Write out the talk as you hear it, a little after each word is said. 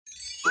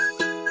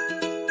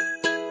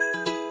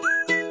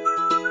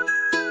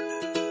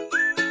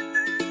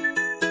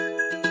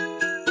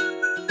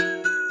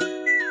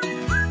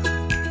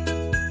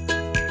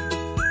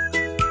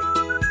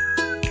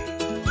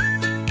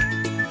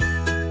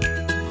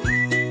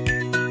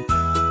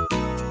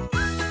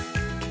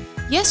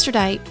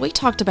Yesterday, we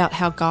talked about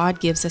how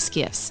God gives us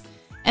gifts,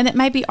 and that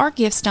maybe our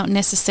gifts don't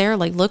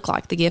necessarily look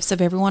like the gifts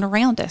of everyone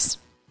around us.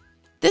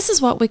 This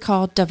is what we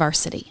call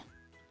diversity.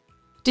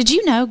 Did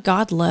you know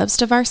God loves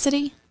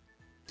diversity?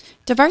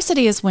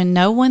 Diversity is when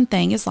no one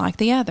thing is like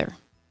the other.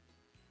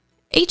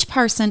 Each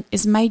person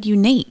is made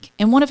unique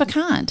and one of a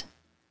kind.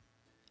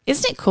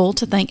 Isn't it cool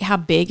to think how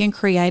big and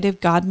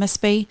creative God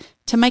must be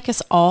to make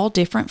us all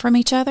different from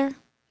each other?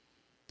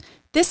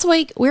 This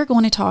week, we're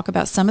going to talk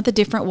about some of the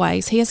different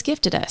ways He has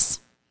gifted us.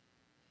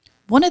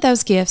 One of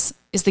those gifts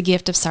is the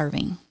gift of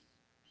serving.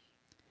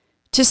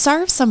 To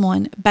serve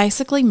someone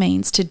basically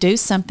means to do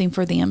something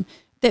for them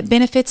that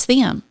benefits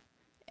them,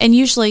 and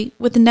usually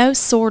with no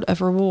sort of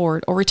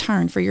reward or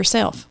return for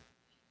yourself.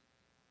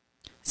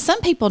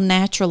 Some people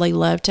naturally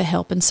love to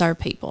help and serve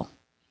people,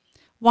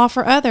 while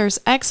for others,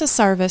 acts of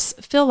service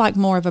feel like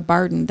more of a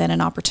burden than an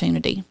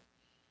opportunity.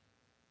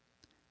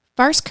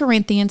 1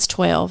 Corinthians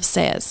 12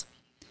 says,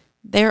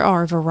 "There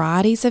are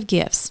varieties of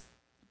gifts,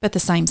 but the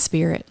same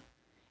Spirit.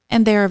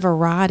 And there are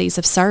varieties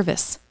of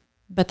service,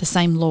 but the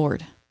same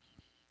Lord."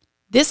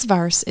 This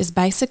verse is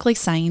basically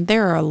saying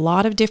there are a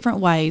lot of different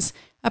ways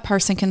a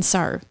person can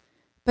serve,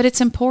 but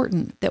it's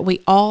important that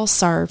we all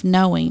serve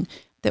knowing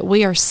that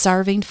we are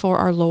serving for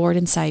our Lord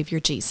and Savior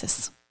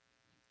Jesus.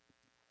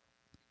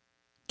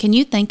 Can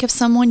you think of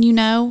someone you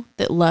know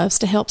that loves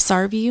to help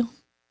serve you?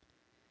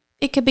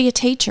 It could be a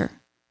teacher,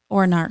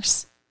 or a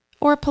nurse,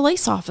 or a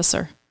police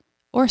officer,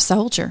 or a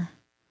soldier.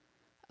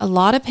 A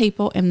lot of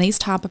people in these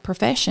type of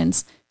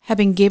professions have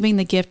been given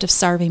the gift of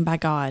serving by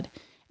God,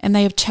 and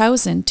they have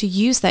chosen to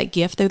use that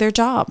gift through their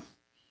job.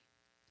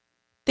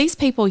 These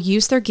people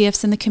use their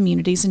gifts in the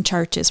communities and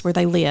churches where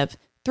they live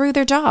through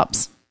their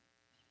jobs.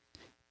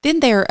 Then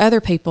there are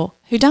other people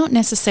who don't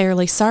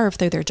necessarily serve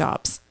through their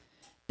jobs,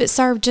 but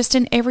serve just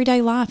in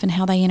everyday life and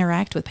how they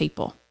interact with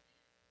people.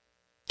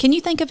 Can you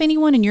think of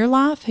anyone in your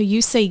life who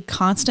you see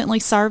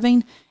constantly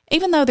serving,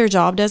 even though their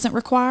job doesn't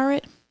require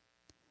it?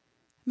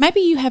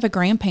 Maybe you have a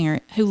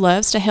grandparent who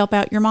loves to help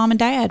out your mom and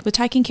dad with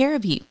taking care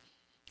of you.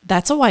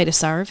 That's a way to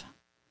serve.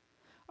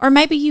 Or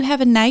maybe you have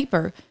a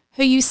neighbor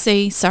who you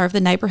see serve the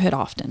neighborhood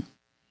often.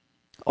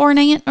 Or an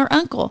aunt or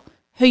uncle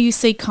who you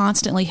see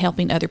constantly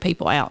helping other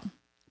people out.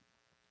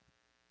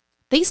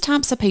 These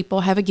types of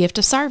people have a gift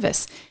of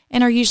service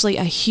and are usually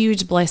a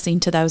huge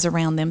blessing to those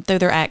around them through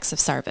their acts of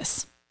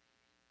service.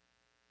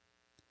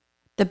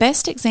 The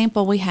best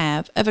example we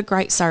have of a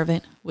great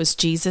servant was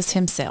Jesus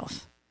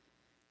Himself.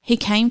 He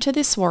came to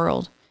this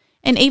world,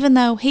 and even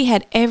though He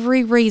had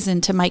every reason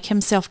to make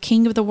Himself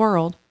king of the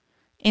world,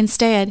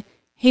 instead,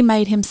 He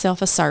made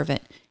Himself a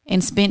servant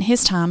and spent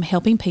His time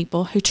helping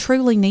people who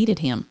truly needed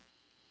Him.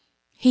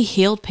 He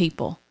healed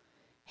people.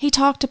 He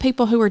talked to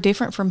people who were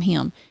different from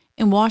Him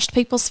and washed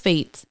people's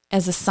feet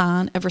as a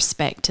sign of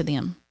respect to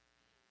them.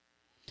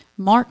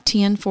 Mark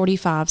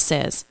 10:45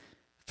 says,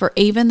 "For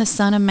even the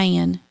Son of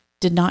Man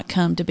did not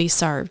come to be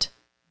served,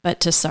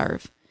 but to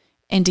serve,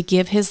 and to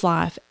give His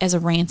life as a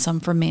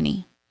ransom for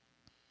many."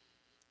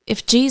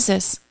 If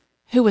Jesus,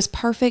 who was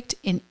perfect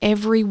in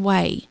every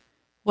way,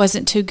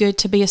 wasn't too good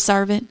to be a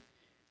servant,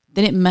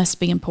 then it must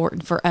be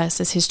important for us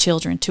as His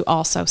children to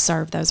also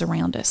serve those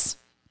around us.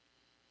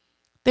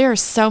 There are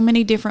so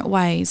many different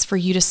ways for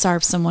you to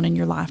serve someone in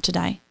your life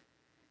today.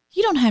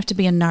 You don't have to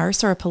be a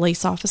nurse or a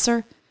police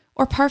officer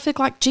or perfect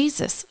like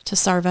Jesus to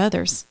serve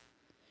others.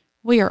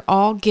 We are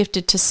all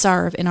gifted to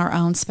serve in our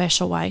own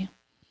special way.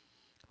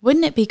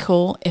 Wouldn't it be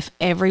cool if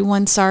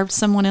everyone served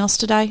someone else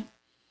today?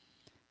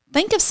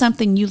 Think of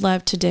something you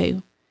love to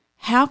do.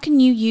 How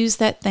can you use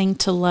that thing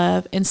to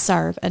love and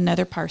serve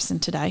another person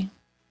today?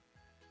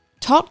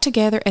 Talk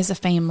together as a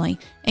family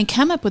and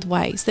come up with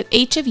ways that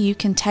each of you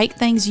can take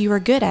things you are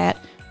good at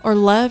or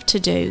love to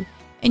do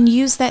and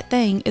use that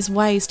thing as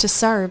ways to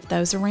serve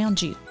those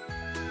around you.